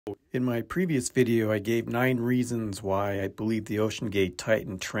In my previous video, I gave 9 reasons why I believe the OceanGate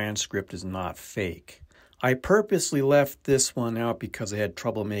Titan transcript is not fake. I purposely left this one out because I had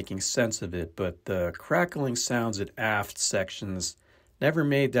trouble making sense of it, but the crackling sounds at aft sections never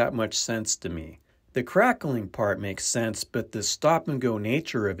made that much sense to me. The crackling part makes sense, but the stop-and-go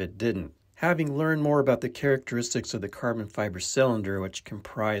nature of it didn't. Having learned more about the characteristics of the carbon fiber cylinder, which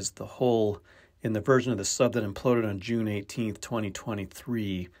comprised the hull in the version of the sub that imploded on June 18,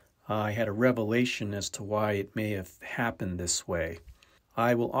 2023, I had a revelation as to why it may have happened this way.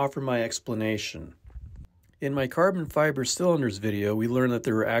 I will offer my explanation. In my carbon fiber cylinders video, we learned that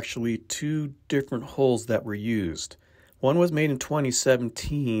there were actually 2 different hulls that were used. One was made in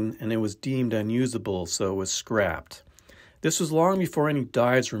 2017 and it was deemed unusable, so it was scrapped. This was long before any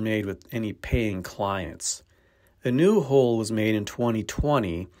dives were made with any paying clients. A new hull was made in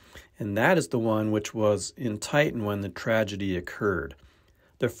 2020, and that is the one which was in Titan when the tragedy occurred.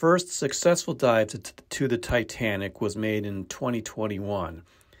 The first successful dive to the Titanic was made in 2021.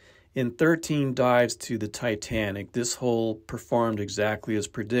 In 13 dives to the Titanic, this hull performed exactly as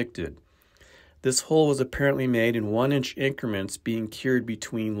predicted. This hull was apparently made in 1-inch increments being cured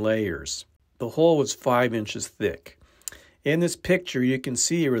between layers. The hull was 5 inches thick. In this picture, you can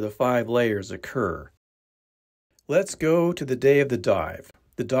see where the 5 layers occur. Let's go to the day of the dive.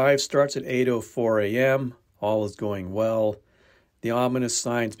 The dive starts at 8:04 a.m. All is going well. The ominous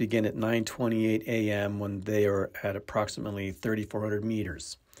signs begin at 9:28 a.m. when they are at approximately 3,400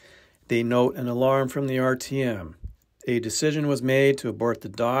 meters. They note an alarm from the RTM. A decision was made to abort the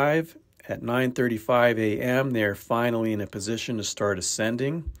dive. At 9:35 a.m., they are finally in a position to start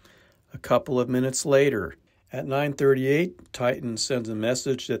ascending. A couple of minutes later, at 9:38, Titan sends a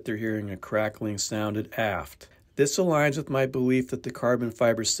message that they're hearing a crackling sound at aft. This aligns with my belief that the carbon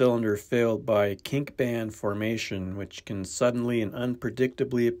fiber cylinder failed by kink band formation, which can suddenly and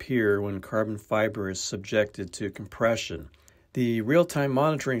unpredictably appear when carbon fiber is subjected to compression. The real-time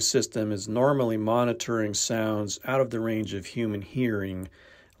monitoring system is normally monitoring sounds out of the range of human hearing,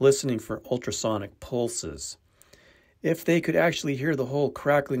 listening for ultrasonic pulses. If they could actually hear the hull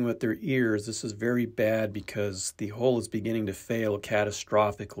crackling with their ears, this is very bad because the hull is beginning to fail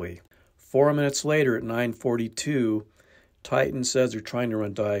catastrophically. 4 minutes later at 9:42, Titan says they're trying to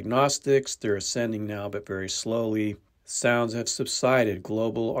run diagnostics. They're ascending now, but very slowly. Sounds have subsided.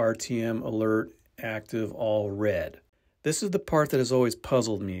 Global RTM alert active, all red. This is the part that has always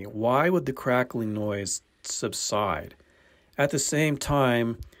puzzled me. Why would the crackling noise subside? At the same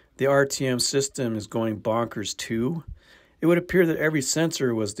time, the RTM system is going bonkers too. It would appear that every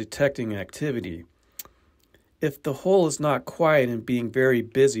sensor was detecting activity. If the hull is not quiet and being very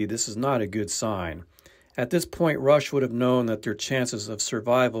busy, this is not a good sign. At this point, Rush would have known that their chances of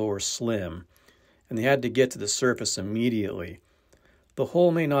survival were slim, and they had to get to the surface immediately. The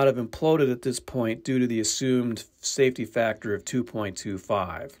hull may not have imploded at this point due to the assumed safety factor of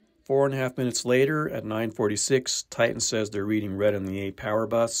 2.25. 4.5 minutes later, at 9:46, Titan says they're reading red on the A power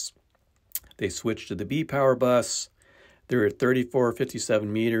bus. They switch to the B power bus. They're at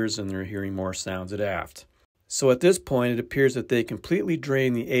 3,457 meters, and they're hearing more sounds at aft. So at this point, it appears that they completely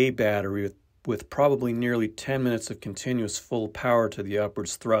drained the A battery with probably nearly 10 minutes of continuous full power to the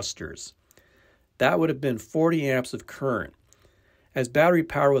upwards thrusters. That would have been 40 amps of current. As battery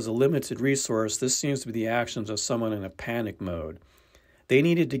power was a limited resource, this seems to be the actions of someone in a panic mode. They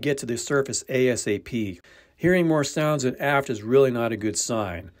needed to get to the surface ASAP. Hearing more sounds at aft is really not a good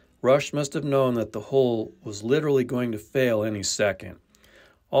sign. Rush must have known that the hull was literally going to fail any second.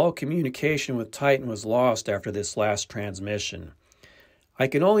 All communication with Titan was lost after this last transmission. I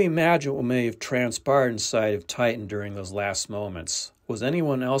can only imagine what may have transpired inside of Titan during those last moments. Was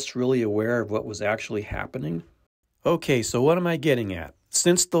anyone else really aware of what was actually happening? Okay, so what am I getting at?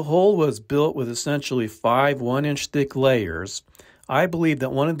 Since the hull was built with essentially 5 1-inch thick layers, I believe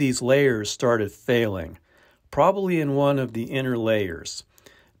that one of these layers started failing, probably in one of the inner layers.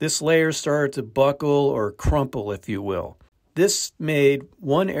 This layer started to buckle or crumple, if you will. This made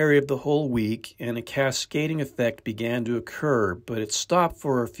one area of the hull weak, and a cascading effect began to occur, but it stopped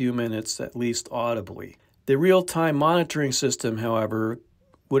for a few minutes, at least audibly. The real-time monitoring system, however,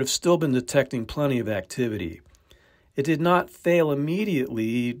 would have still been detecting plenty of activity. It did not fail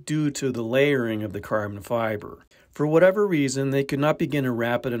immediately due to the layering of the carbon fiber. For whatever reason, they could not begin a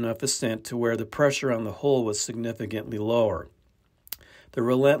rapid enough ascent to where the pressure on the hull was significantly lower. The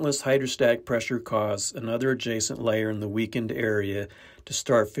relentless hydrostatic pressure caused another adjacent layer in the weakened area to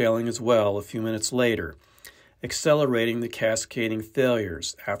start failing as well a few minutes later, accelerating the cascading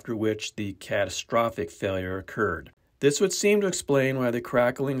failures, after which the catastrophic failure occurred. This would seem to explain why the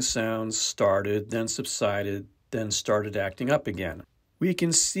crackling sounds started, then subsided, then started acting up again. we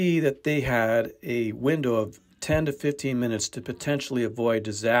can see that they had a window of 10 to 15 minutes to potentially avoid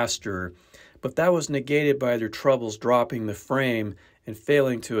disaster, but that was negated by their troubles dropping the frame and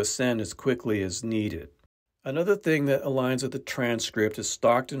failing to ascend as quickly as needed. Another thing that aligns with the transcript is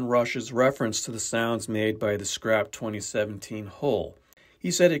Stockton Rush's reference to the sounds made by the scrapped 2017 hull. He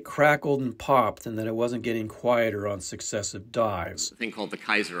said it crackled and popped and that it wasn't getting quieter on successive dives. A thing called the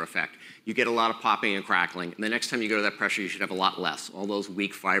Kaiser effect. You get a lot of popping and crackling, and the next time you go to that pressure, you should have a lot less. All those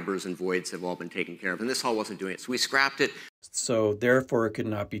weak fibers and voids have all been taken care of, and this hull wasn't doing it, so we scrapped it. So therefore it could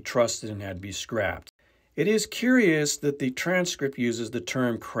not be trusted and had to be scrapped. It is curious that the transcript uses the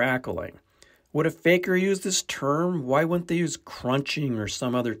term crackling. Would a faker use this term? Why wouldn't they use crunching or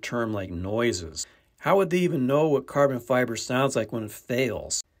some other term like noises? How would they even know what carbon fiber sounds like when it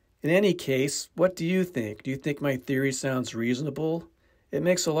fails? In any case, what do you think? Do you think my theory sounds reasonable? It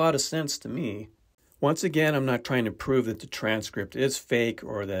makes a lot of sense to me. Once again, I'm not trying to prove that the transcript is fake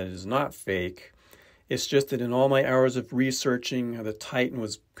or that it is not fake. It's just that in all my hours of researching how the Titan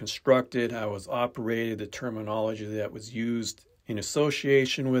was constructed, how it was operated, the terminology that was used in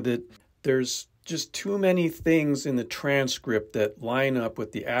association with it, there's just too many things in the transcript that line up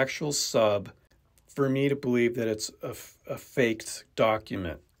with the actual sub for me to believe that it's a faked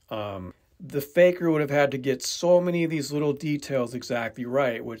document. The faker would have had to get so many of these little details exactly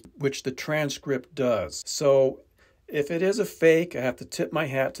right, which the transcript does. So if it is a fake, I have to tip my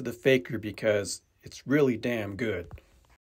hat to the faker because it's really damn good.